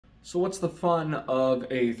So what's the fun of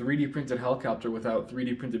a 3D printed helicopter without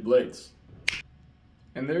 3D printed blades?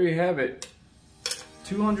 And there you have it.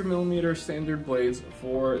 200mm standard blades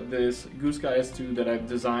for this Goose Guy S2 that I've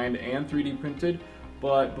designed and 3D printed.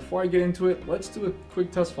 But before I get into it, let's do a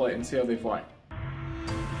quick test flight and see how they fly.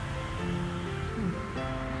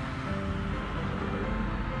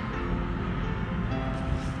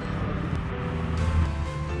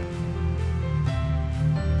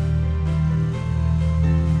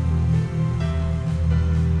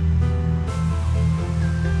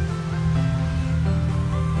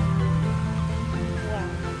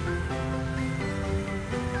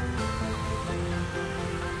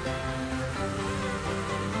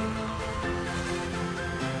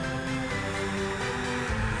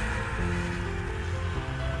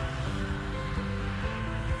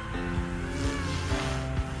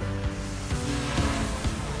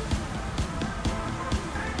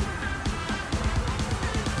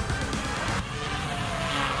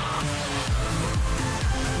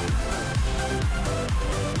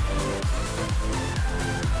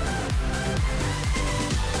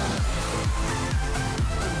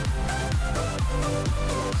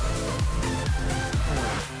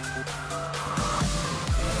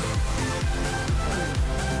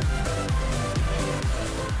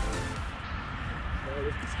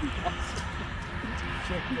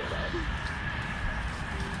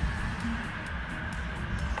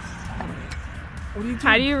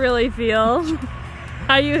 How do you really feel?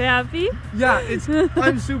 Are you happy? Yeah,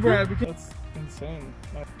 I'm super happy. That's insane.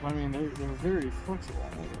 I mean, they're very flexible.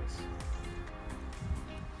 Look at this.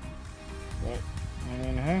 But, I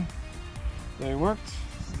mean, hey, they worked,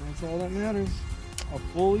 and that's all that matters. A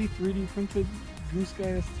fully 3D printed Goose Guy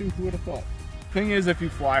S2, who would have thought? Thing is, if you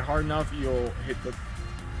fly hard enough, you'll hit the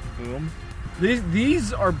boom.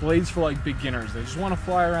 These are blades for like beginners. They just want to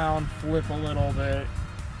fly around, flip a little bit.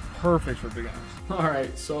 Perfect for beginners.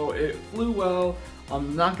 Alright, so it flew well.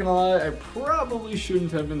 I'm not gonna lie, I probably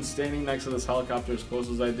shouldn't have been standing next to this helicopter as close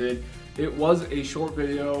as I did. It was a short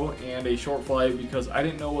video and a short flight because I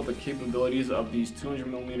didn't know what the capabilities of these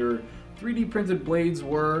 200mm 3D printed blades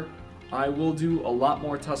were. I will do a lot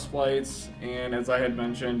more test flights, and as I had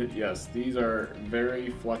mentioned, yes, these are very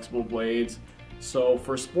flexible blades. So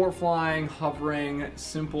for sport flying, hovering,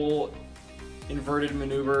 simple inverted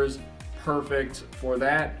maneuvers, perfect for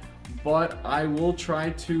that. But I will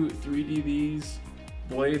try to 3D these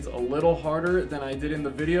blades a little harder than I did in the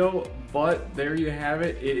video, but there you have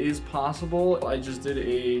it. It is possible. I just did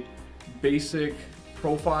a basic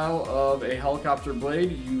profile of a helicopter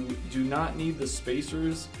blade. You do not need the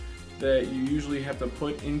spacers that you usually have to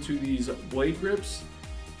put into these blade grips.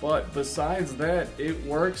 But besides that, it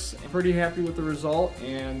works. I'm pretty happy with the result,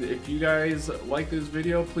 and if you guys like this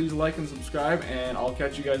video, please like and subscribe, and I'll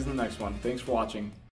catch you guys in the next one. Thanks for watching.